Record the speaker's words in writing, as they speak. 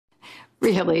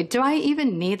Really, do I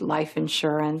even need life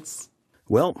insurance?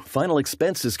 Well, final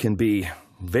expenses can be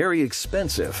very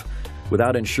expensive.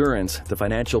 Without insurance, the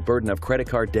financial burden of credit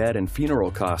card debt and funeral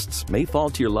costs may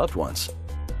fall to your loved ones.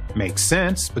 Makes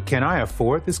sense, but can I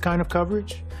afford this kind of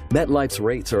coverage? MetLife's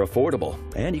rates are affordable,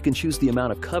 and you can choose the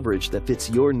amount of coverage that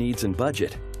fits your needs and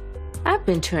budget. I've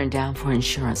been turned down for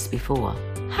insurance before.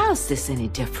 How's this any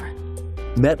different?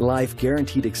 MetLife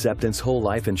Guaranteed Acceptance Whole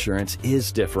Life Insurance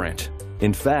is different.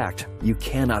 In fact, you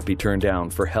cannot be turned down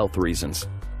for health reasons.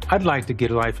 I'd like to get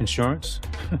life insurance.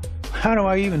 How do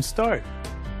I even start?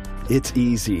 It's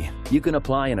easy. You can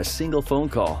apply in a single phone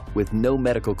call with no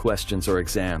medical questions or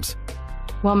exams.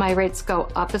 Will my rates go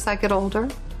up as I get older?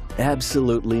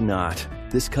 Absolutely not.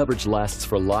 This coverage lasts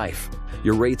for life.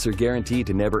 Your rates are guaranteed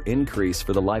to never increase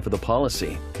for the life of the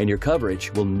policy, and your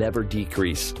coverage will never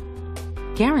decrease.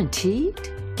 Guaranteed?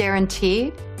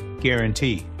 Guaranteed?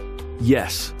 Guaranteed.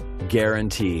 Yes,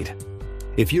 guaranteed.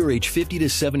 If you're age 50 to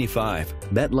 75,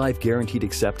 MetLife Guaranteed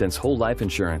Acceptance Whole Life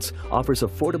Insurance offers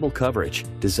affordable coverage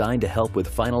designed to help with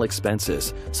final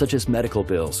expenses, such as medical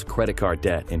bills, credit card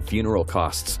debt, and funeral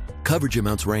costs. Coverage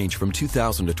amounts range from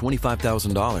 $2,000 to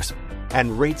 $25,000.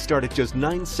 And rates start at just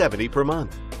 $9.70 per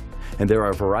month. And there are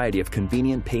a variety of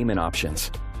convenient payment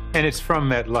options. And it's from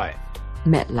MetLife.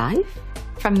 MetLife?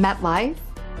 From MetLife?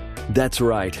 That's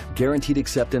right. Guaranteed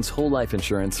Acceptance Whole Life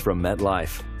Insurance from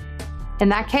MetLife. In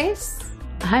that case,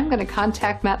 I'm going to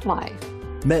contact MetLife.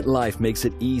 MetLife makes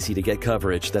it easy to get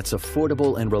coverage that's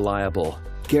affordable and reliable.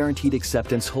 Guaranteed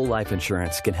Acceptance Whole Life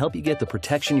Insurance can help you get the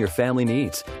protection your family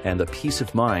needs and the peace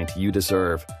of mind you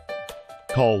deserve.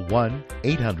 Call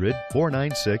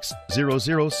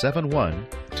 1-800-496-0071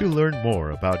 to learn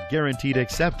more about Guaranteed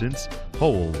Acceptance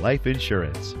Whole Life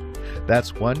Insurance.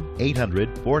 That's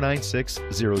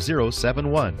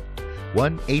 1-800-496-0071.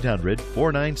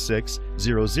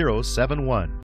 1-800-496-0071.